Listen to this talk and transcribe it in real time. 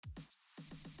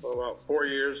Well, about 4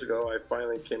 years ago, I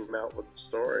finally came out with the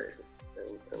story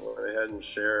and went ahead and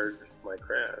shared my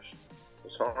crash. It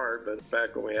was hard, but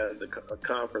back when we had the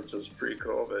conferences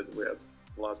pre-COVID, we had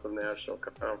lots of national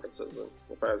conferences, and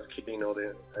if I was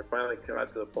keynoting, I finally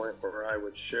got to the point where I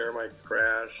would share my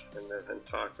crash and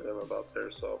talk to them about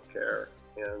their self-care.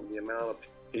 And the amount of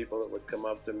people that would come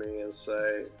up to me and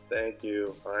say, "Thank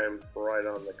you, I'm right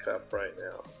on the cuff right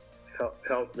now,"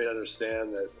 helped me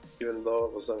understand that even though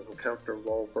it was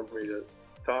uncomfortable for me to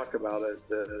talk about it,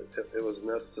 that it was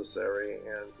necessary.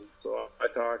 And so I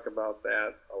talk about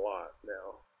that a lot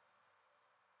now.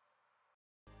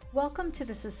 Welcome to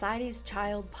the Society's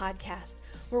Child podcast,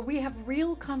 where we have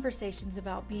real conversations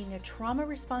about being a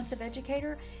trauma-responsive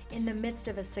educator in the midst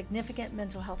of a significant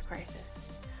mental health crisis.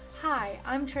 Hi,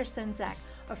 I'm Trish Senzak,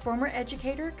 a former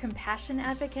educator, compassion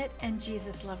advocate, and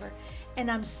Jesus lover,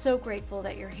 and I'm so grateful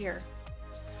that you're here.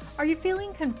 Are you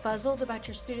feeling confuzzled about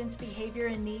your students' behavior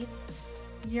and needs?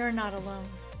 You're not alone.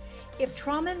 If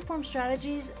trauma-informed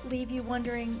strategies leave you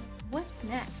wondering, what's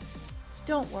next?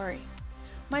 Don't worry.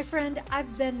 My friend,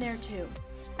 I've been there too.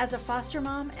 As a foster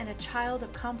mom and a child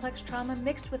of complex trauma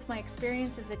mixed with my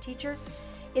experience as a teacher,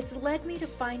 it's led me to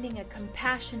finding a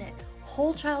compassionate,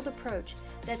 whole child approach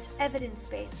that's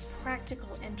evidence-based, practical,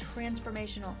 and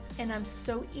transformational, and I'm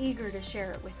so eager to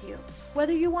share it with you.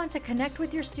 Whether you want to connect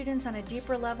with your students on a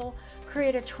deeper level,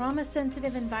 create a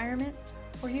trauma-sensitive environment,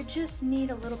 or you just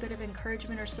need a little bit of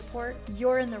encouragement or support,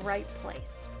 you're in the right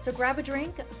place. So grab a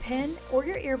drink, a pen, or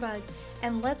your earbuds,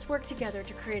 and let's work together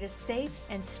to create a safe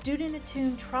and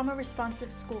student-attuned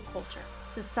trauma-responsive school culture.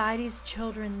 Society's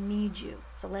children need you,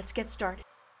 so let's get started.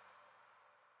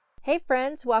 Hey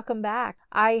friends, welcome back.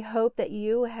 I hope that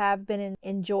you have been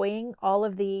enjoying all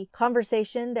of the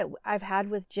conversation that I've had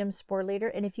with Jim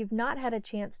Sporleder. And if you've not had a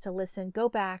chance to listen, go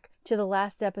back to the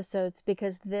last episodes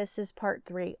because this is part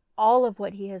 3. All of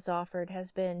what he has offered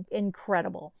has been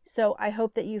incredible. So I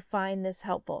hope that you find this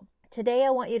helpful. Today, I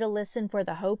want you to listen for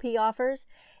the hope he offers.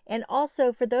 And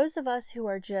also for those of us who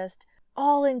are just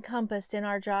all encompassed in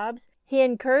our jobs, he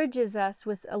encourages us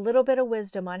with a little bit of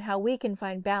wisdom on how we can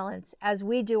find balance as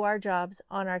we do our jobs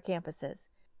on our campuses.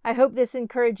 I hope this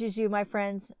encourages you, my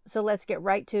friends. So let's get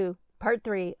right to part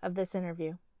 3 of this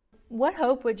interview. What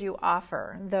hope would you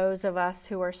offer those of us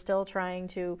who are still trying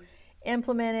to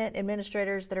implement it,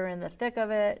 administrators that are in the thick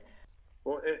of it?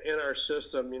 Well, in our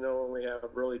system, when we have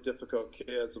really difficult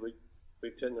kids, we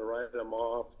tend to write them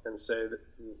off and say that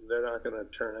they're not going to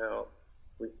turn out.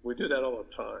 We do that all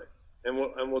the time. And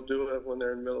we'll do it when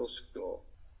they're in middle school.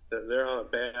 They're on a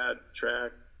bad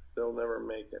track, they'll never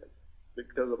make it.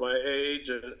 Because of my age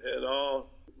and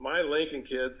all, my Lincoln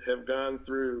kids have gone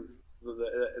through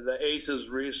the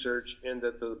ACEs research in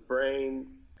that the brain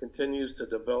continues to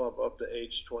develop up to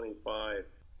age 25.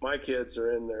 My kids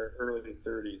are in their early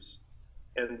 30s.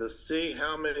 And to see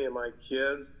how many of my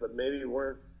kids that maybe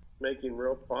weren't making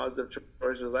real positive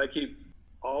choices,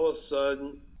 all of a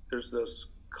sudden, there's this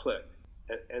click.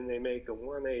 And they make a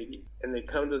 180, and they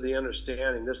come to the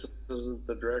understanding this isn't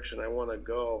the direction I want to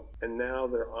go, and now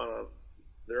they're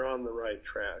on the right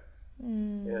track.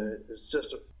 And it's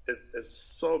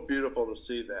so beautiful to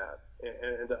see that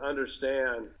and to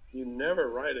understand you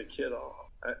never write a kid off.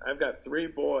 I've got 3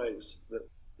 boys that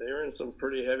they were in some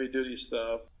pretty heavy duty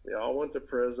stuff. They all went to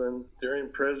prison. During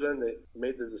prison, they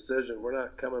made the decision, we're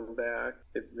not coming back.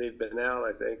 They've been out,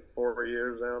 I think, 4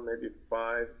 years now, maybe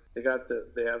 5. They have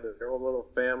their own little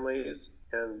families,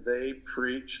 and they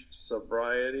preach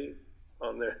sobriety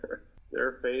on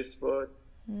their Facebook.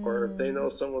 Or if they know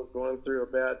someone's going through a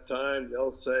bad time,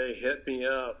 they'll say, hit me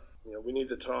up. We need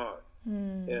to talk.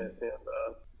 And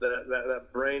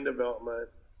that brain development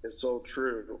is so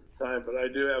true. But I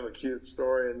do have a cute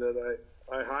story in that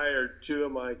I hired 2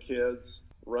 of my kids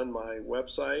run my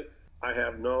website. I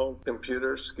have no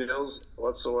computer skills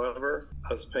whatsoever.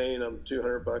 I was paying them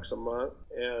 $200 a month,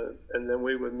 and then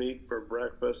we would meet for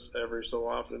breakfast every so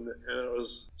often, and it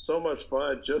was so much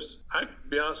fun. I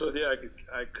be honest with you,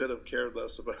 I could have cared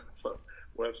less about the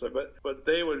website, but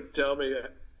they would tell me,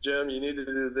 Jim, you need to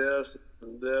do this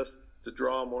and this to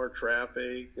draw more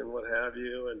traffic and what have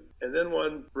you. And then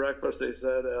one breakfast they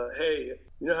said, hey,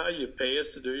 you know how you pay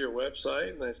us to do your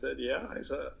website? And I said, yeah. I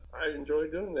said, I enjoy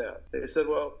doing that. They said,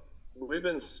 well, we've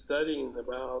been studying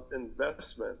about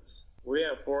investments. We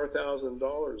have $4,000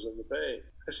 in the bank.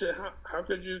 I said, how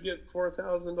could you get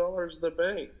 $4,000 in the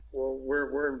bank? Well,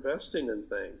 we're investing in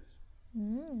things.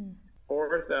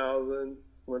 4,000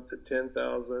 went to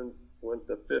 10,000, went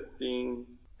to 15,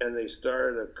 and they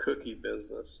started a cookie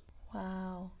business.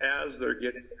 Wow. As they're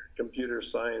getting their computer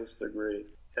science degree.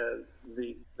 And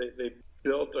they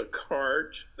built a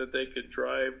cart that they could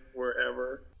drive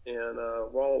wherever. And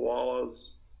Walla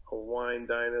Walla's a wine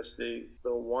dynasty. The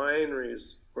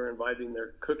wineries were inviting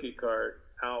their cookie cart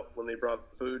out when they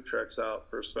brought food trucks out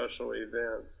for special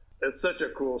events. It's such a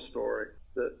cool story.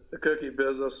 The cookie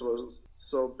business was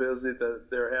so busy that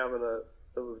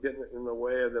it was getting in the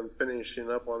way of them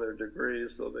finishing up on their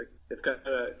degrees, so they've kind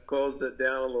of closed it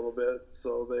down a little bit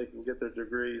so they can get their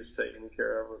degrees taken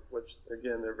care of, which,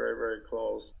 again, they're very, very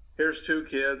close. Here's two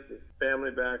kids,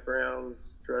 family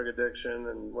backgrounds, drug addiction,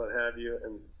 and what have you,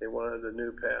 and they wanted a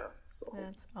new path. So.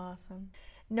 That's awesome.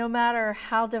 No matter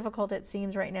how difficult it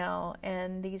seems right now,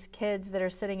 and these kids that are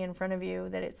sitting in front of you,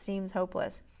 that it seems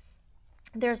hopeless,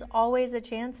 there's always a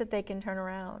chance that they can turn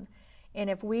around. And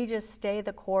if we just stay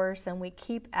the course and we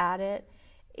keep at it,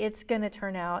 it's going to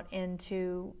turn out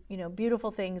into,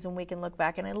 beautiful things when we can look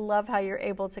back. And I love how you're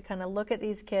able to kind of look at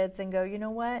these kids and go, you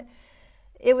know what?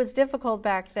 It was difficult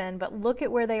back then, but look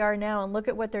at where they are now and look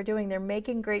at what they're doing. They're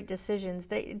making great decisions.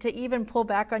 To even pull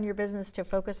back on your business to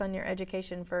focus on your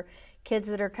education for kids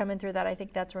that are coming through that, I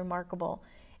think that's remarkable.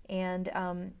 And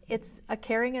it's a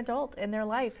caring adult in their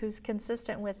life who's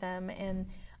consistent with them. And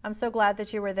I'm so glad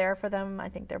that you were there for them. I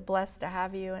think they're blessed to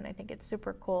have you, and I think it's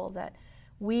super cool that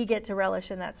we get to relish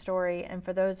in that story. And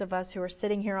for those of us who are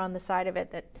sitting here on the side of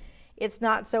it, that it's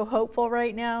not so hopeful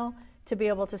right now, to be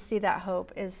able to see that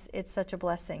hope it's such a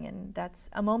blessing, and that's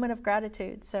a moment of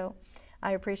gratitude. So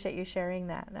I appreciate you sharing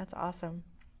that. That's awesome.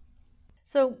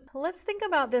 So let's think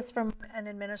about this from an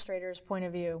administrator's point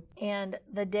of view, and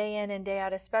the day in and day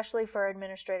out, especially for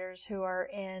administrators who are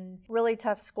in really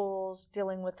tough schools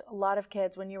dealing with a lot of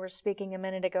kids. When you were speaking a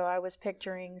minute ago, I was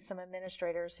picturing some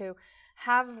administrators who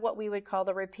have what we would call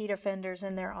the repeat offenders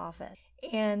in their office.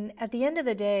 And at the end of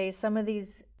the day, some of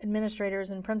these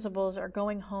administrators and principals are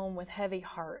going home with heavy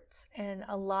hearts and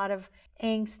a lot of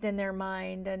angst in their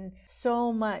mind and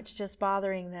so much just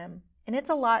bothering them. And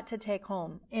it's a lot to take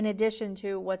home, in addition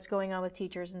to what's going on with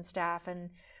teachers and staff and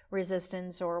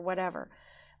resistance or whatever.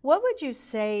 What would you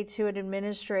say to an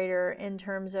administrator in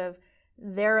terms of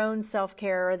their own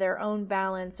self-care or their own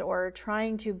balance, or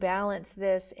trying to balance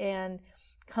this and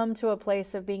come to a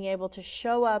place of being able to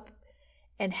show up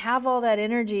and have all that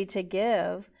energy to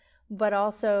give, but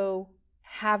also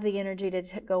have the energy to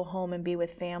go home and be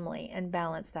with family and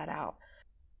balance that out?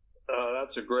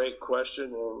 That's a great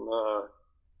question. And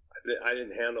I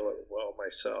didn't handle it well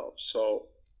myself. So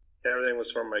everything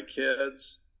was for my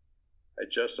kids. I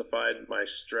justified my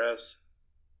stress,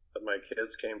 but my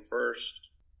kids came first.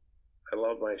 I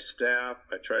love my staff.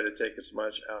 I tried to take as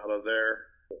much out of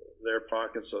their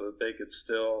pockets so that they could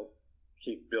still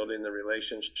keep building the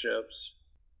relationships.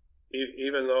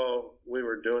 Even though we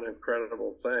were doing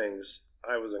incredible things,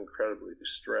 I was incredibly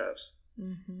stressed.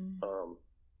 Mm-hmm.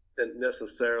 Didn't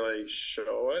necessarily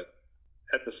show it.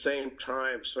 At the same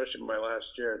time, especially my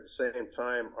last year, at the same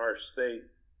time, our state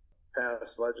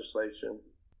passed legislation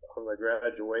on the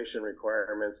graduation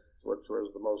requirements, which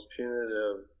was the most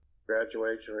punitive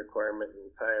graduation requirement in the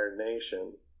entire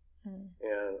nation. Mm.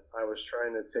 And I was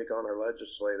trying to take on our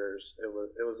legislators.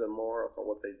 It was immoral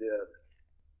what they did.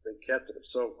 They kept it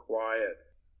so quiet.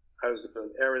 I was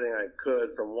doing everything I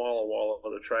could from Walla Walla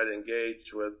to try to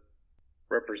engage with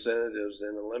representatives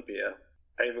in Olympia.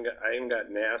 I even got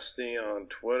nasty on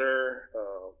Twitter.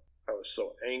 I was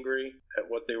so angry at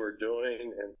what they were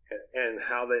doing and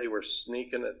how they were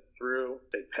sneaking it through.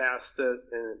 They passed it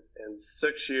in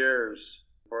 6 years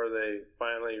before they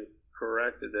finally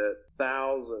corrected it.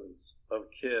 Thousands of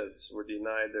kids were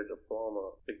denied their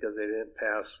diploma because they didn't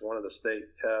pass one of the state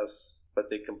tests, but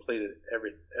they completed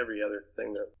every other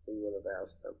thing that we would have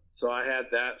asked them. So I had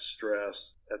that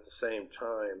stress at the same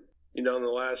time. In the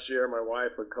last year, my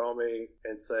wife would call me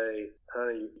and say,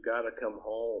 honey, you've got to come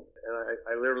home. And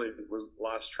I literally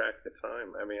lost track of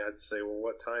time. I mean, I'd say, well,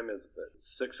 what time is it?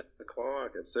 6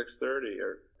 o'clock, at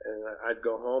 6:30. And I'd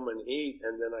go home and eat,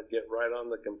 and then I'd get right on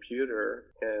the computer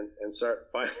and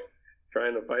start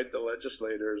trying to fight the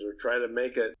legislators or try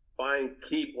to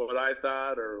keep what I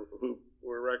thought or who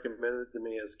were recommended to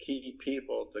me as key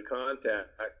people to contact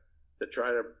to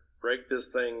try to break this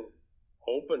thing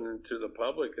open to the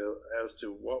public as to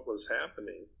what was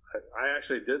happening. I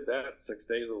actually did that 6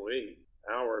 days a week,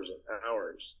 hours and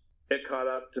hours. It caught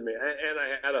up to me. And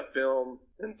I had a film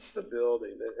in the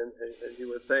building. And you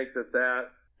would think that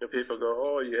if people go,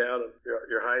 oh, you had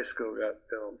your high school got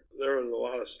filmed. There was a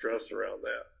lot of stress around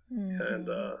that. Mm-hmm. And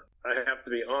I have to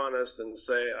be honest and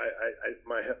say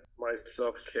my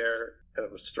self-care, I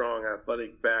have a strong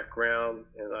athletic background,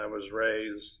 and I was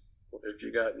raised, if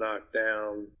you got knocked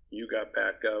down, you got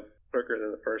back up. quicker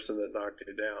than the person that knocked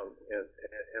you down.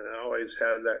 And I always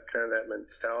had that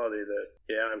mentality that,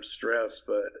 yeah, I'm stressed,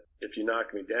 but if you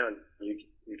knock me down,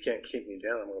 you can't keep me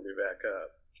down. I'm going to be back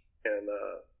up. And,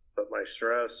 but my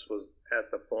stress was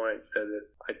at the point that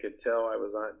I could tell I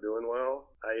was not doing well.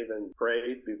 I even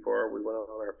prayed before we went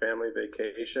on our family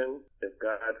vacation. If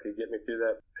God could get me through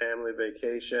that family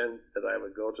vacation, that I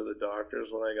would go to the doctors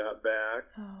when I got back,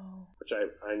 which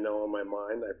I know in my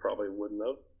mind I probably wouldn't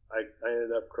have. I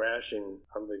ended up crashing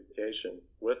on vacation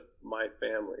with my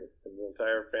family, and the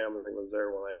entire family was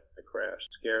there when I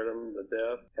crashed. Scared them to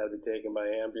death, had to be taken by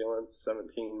ambulance,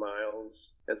 17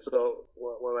 miles. And so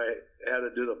when I had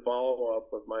to do the follow-up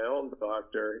with my own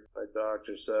doctor, my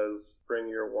doctor says, bring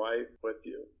your wife with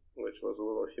you, which was a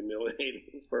little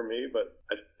humiliating for me, but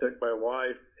I took my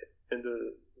wife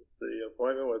into the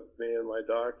appointment with me, and my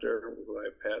doctor, who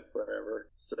I've had forever,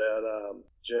 said,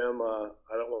 Jim, I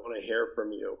don't want to hear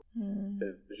from you.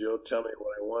 You'll tell me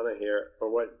what I want to hear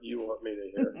or what you want me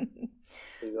to hear.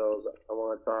 He goes, I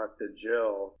want to talk to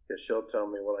Jill because she'll tell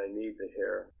me what I need to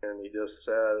hear. And he just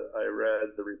said, I read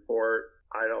the report.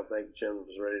 I don't think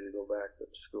Jim's ready to go back to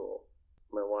school.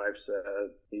 My wife said,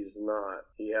 he's not.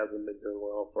 He hasn't been doing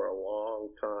well for a long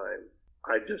time.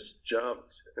 I just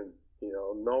jumped and,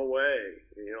 no way,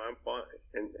 I'm fine.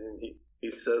 And he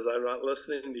says, I'm not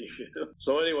listening to you.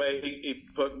 So anyway, he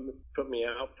put me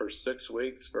out for 6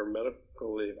 weeks for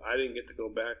medical leave. I didn't get to go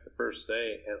back the first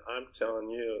day. And I'm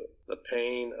telling you, the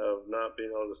pain of not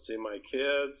being able to see my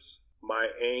kids, my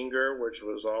anger, which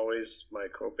was always my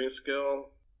coping skill.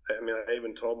 I mean, I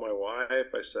even told my wife,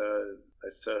 I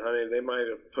said, honey, they might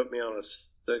have put me on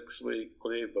a 6-week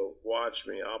leave, but watch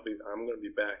me. I'm going to be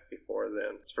back before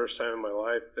then. It's the first time in my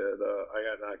life that I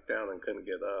got knocked down and couldn't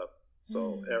get up.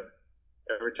 So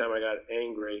every time I got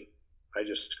angry, I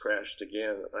just crashed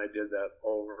again. And I did that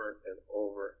over and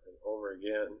over and over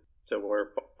again to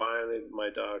where finally my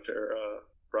doctor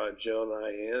brought Jill and I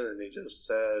in, and he just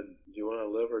said, do you want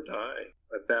to live or die?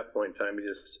 At that point in time,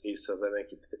 he said, I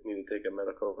think you need to take a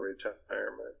medical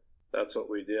retirement. That's what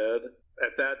we did.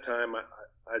 At that time,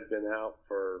 I'd been out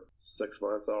for 6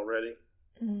 months already,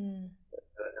 and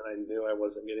I knew I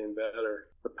wasn't getting better.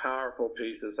 The powerful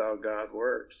piece is how God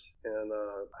works. And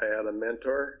I had a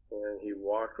mentor, and he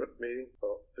walked with me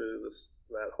through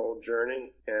that whole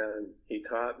journey, and he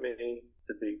taught me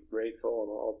to be grateful in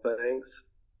all things.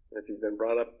 If you've been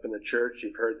brought up in the church,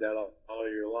 you've heard that all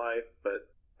your life, but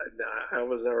I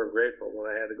was never grateful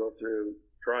when I had to go through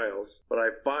trials. But I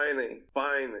finally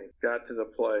got to the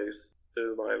place,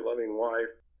 to my loving wife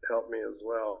helped me as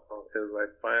well, is I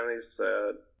finally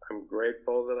said, I'm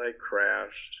grateful that I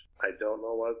crashed. I don't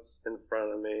know what's in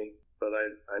front of me, but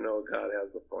I know God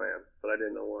has a plan, but I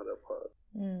didn't know what it was.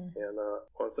 And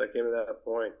once I came to that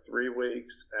point, 3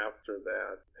 weeks after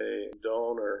that, a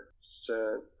donor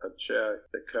sent a check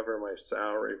to cover my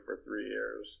salary for 3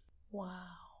 years. Wow.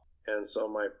 And so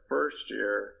my first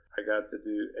year, I got to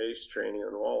do ACE training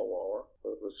in Walla Walla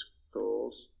with the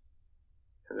schools.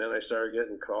 And then I started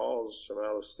getting calls from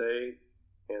out of state.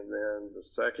 And then the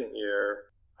second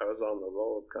year, I was on the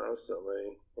road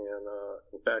constantly. And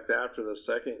in fact, after the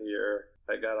second year,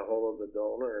 I got a hold of the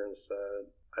donor and said,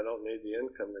 I don't need the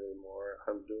income anymore.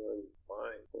 I'm doing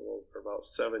fine. And for about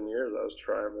 7 years, I was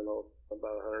traveling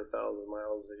about 100,000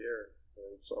 miles a year.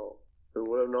 And so who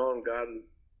would have known God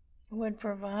would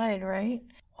provide, right?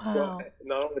 Wow. Well,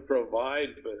 not only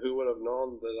provide, but who would have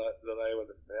known that I would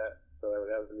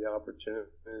have the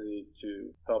opportunity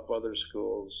to help other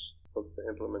schools with the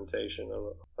implementation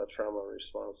of a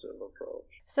trauma-responsive approach.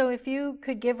 So if you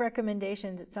could give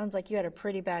recommendations, it sounds like you had a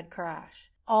pretty bad crash.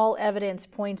 All evidence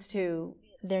points to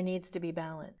there needs to be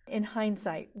balance. In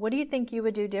hindsight, what do you think you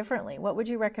would do differently? What would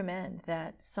you recommend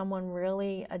that someone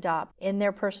really adopt in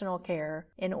their personal care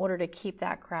in order to keep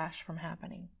that crash from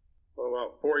happening? Well,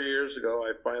 about 4 years ago,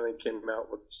 I finally came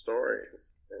out with the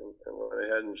stories and went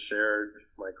ahead and shared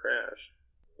my crash.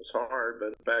 It was hard,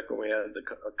 but back when we had the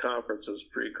conferences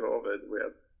pre-COVID, we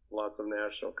had lots of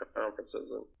national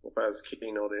conferences, and if I was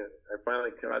keynoting, I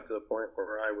finally got to the point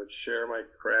where I would share my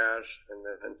crash and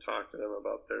then talk to them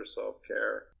about their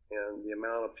self-care. And the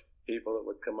amount of people that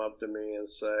would come up to me and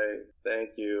say,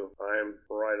 thank you, I'm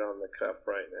right on the cuff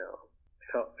right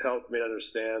now, helped me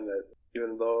understand that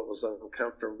even though it was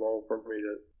uncomfortable for me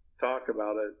to talk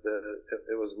about it, that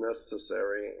it was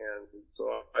necessary. And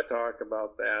so I talk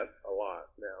about that a lot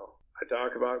now. I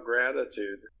talk about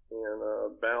gratitude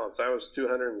and balance. I was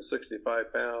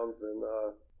 265 pounds, and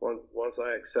once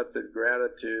I accepted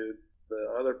gratitude,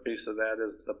 the other piece of that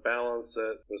is to balance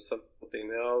it with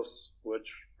something else,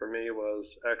 which for me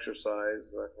was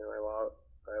exercise. And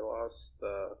I lost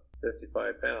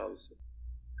 55 pounds.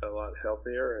 a lot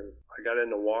healthier, and I got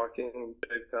into walking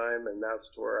big time, and that's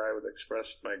where I would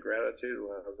express my gratitude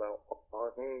when I was out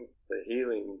walking. The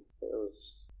healing, it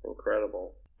was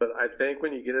incredible. But I think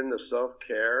when you get into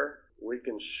self-care, we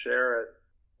can share it.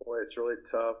 Boy, it's really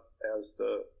tough as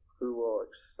to who will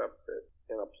accept it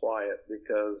and apply it,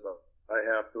 because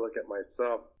I have to look at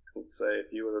myself and say,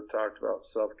 if you would have talked about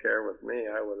self-care with me,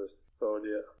 I would have told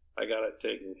you I got it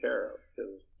taken care of,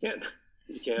 because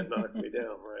you can't knock me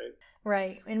down, right?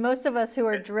 Right. And most of us who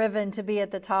are driven to be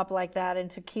at the top like that and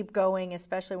to keep going,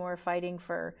 especially when we're fighting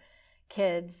for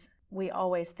kids, we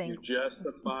always think... You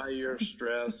justify your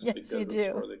stress yes, because you it's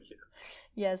do. for the kids.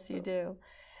 Yes, you do.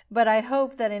 But I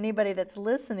hope that anybody that's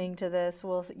listening to this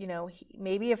will,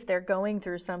 maybe if they're going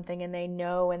through something and they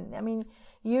know, and I mean,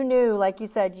 you knew, like you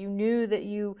said, you knew that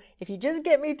if you just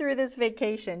get me through this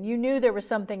vacation, you knew there was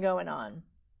something going on.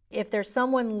 If there's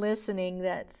someone listening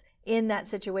that's in that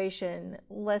situation,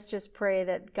 let's just pray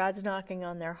that God's knocking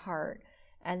on their heart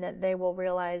and that they will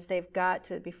realize they've got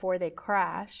to, before they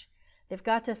crash, they've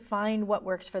got to find what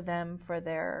works for them for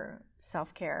their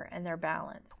self-care and their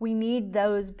balance. We need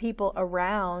those people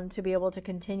around to be able to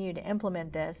continue to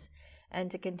implement this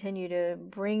and to continue to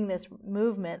bring this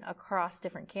movement across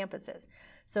different campuses.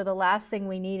 So the last thing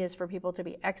we need is for people to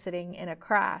be exiting in a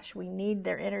crash. We need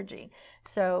their energy.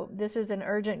 So this is an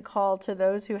urgent call to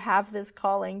those who have this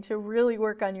calling to really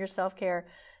work on your self-care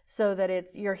so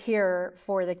that you're here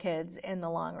for the kids in the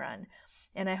long run.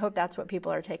 And I hope that's what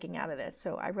people are taking out of this.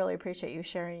 So I really appreciate you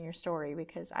sharing your story,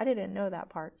 because I didn't know that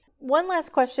part. One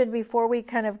last question before we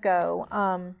kind of go,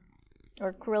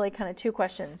 or really kind of two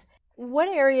questions. What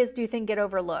areas do you think get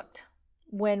overlooked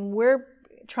when we're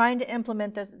trying to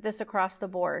implement this across the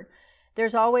board?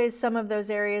 There's always some of those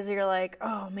areas that you're like,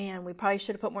 oh man, we probably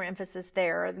should have put more emphasis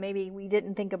there, or maybe we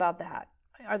didn't think about that.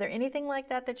 Are there anything like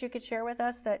that you could share with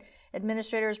us that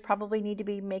administrators probably need to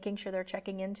be making sure they're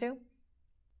checking into?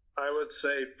 I would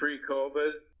say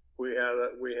pre-COVID, we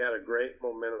had a great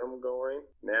momentum going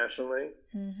nationally.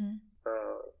 Mm-hmm.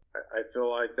 I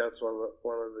feel like that's one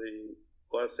of the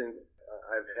blessings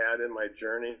I've had in my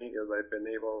journey, is I've been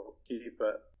able to keep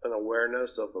an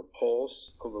awareness of the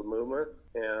pulse of the movement.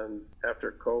 And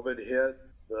after COVID hit,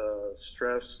 the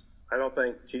stress, I don't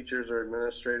think teachers or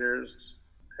administrators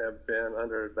have been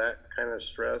under that kind of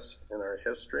stress in our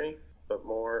history, but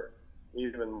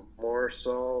even more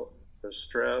so, the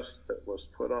stress that was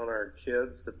put on our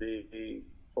kids to be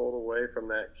pulled away from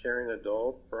that caring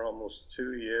adult for almost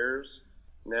 2 years.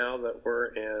 Now that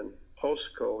we're in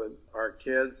post-COVID, our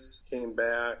kids came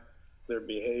back. Their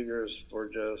behaviors were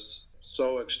just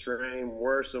so extreme,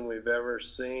 worse than we've ever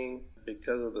seen,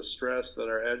 because of the stress that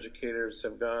our educators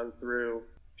have gone through.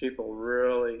 People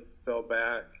really fell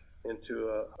back into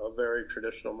a very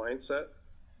traditional mindset.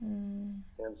 And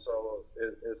so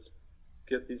it's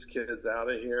get these kids out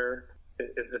of here.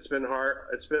 It's been hard.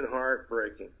 It's been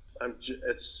heartbreaking.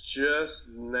 It's just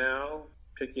now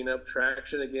picking up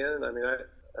traction again. I mean,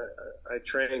 I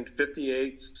trained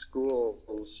 58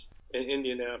 schools in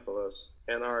Indianapolis,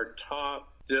 and our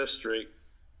top district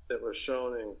that was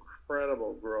showing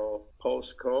incredible growth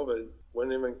post-COVID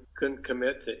couldn't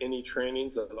commit to any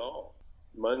trainings at all.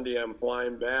 Monday, I'm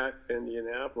flying back to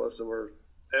Indianapolis, and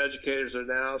educators are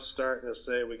now starting to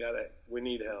say we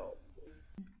need help.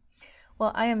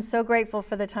 Well, I am so grateful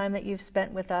for the time that you've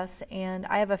spent with us, and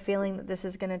I have a feeling that this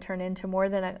is going to turn into more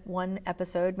than one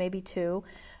episode, maybe two,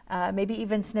 maybe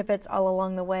even snippets all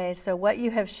along the way. So what you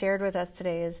have shared with us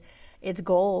today it's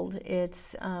gold.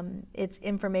 It's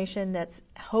information that's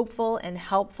hopeful and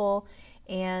helpful,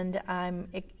 and I'm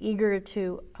eager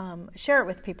to share it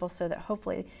with people so that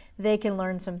hopefully they can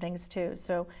learn some things too.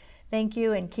 So thank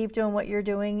you, and keep doing what you're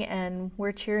doing, and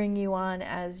we're cheering you on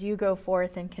as you go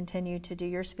forth and continue to do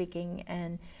your speaking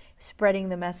and spreading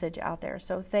the message out there.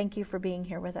 So thank you for being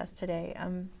here with us today.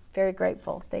 I'm very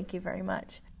grateful. Thank you very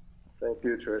much. Thank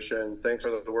you, Tricia, and thanks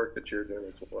for the work that you're doing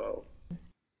as well.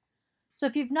 So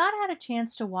if you've not had a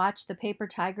chance to watch the Paper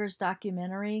Tigers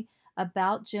documentary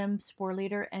about Jim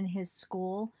Sporleder and his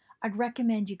school, I'd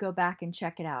recommend you go back and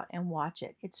check it out and watch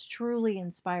it. It's truly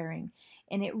inspiring,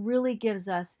 and it really gives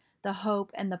us the hope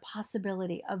and the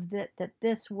possibility of that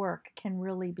this work can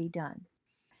really be done.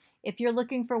 If you're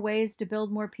looking for ways to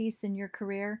build more peace in your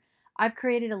career, I've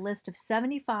created a list of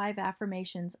 75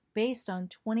 affirmations based on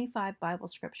 25 Bible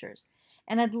scriptures,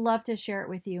 and I'd love to share it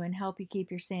with you and help you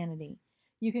keep your sanity.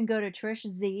 You can go to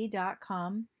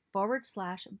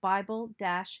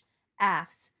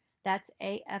trishz.com/Bible-AFFS. That's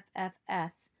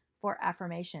AFFS for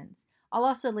affirmations. I'll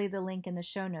also leave the link in the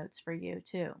show notes for you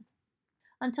too.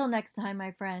 Until next time,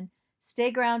 my friend,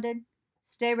 stay grounded,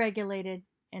 stay regulated,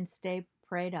 and stay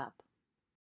prayed up.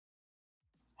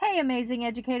 Hey, amazing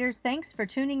educators, thanks for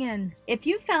tuning in. If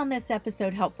you found this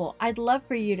episode helpful, I'd love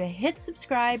for you to hit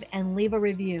subscribe and leave a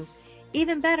review.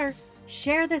 Even better,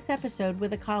 share this episode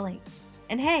with a colleague.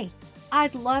 And hey,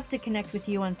 I'd love to connect with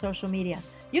you on social media.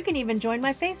 You can even join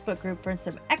my Facebook group for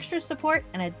some extra support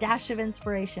and a dash of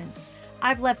inspiration.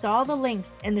 I've left all the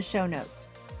links in the show notes.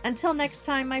 Until next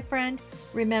time, my friend,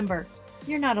 remember,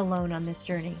 you're not alone on this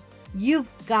journey.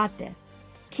 You've got this.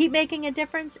 Keep making a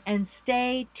difference and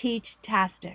stay teach-tastic.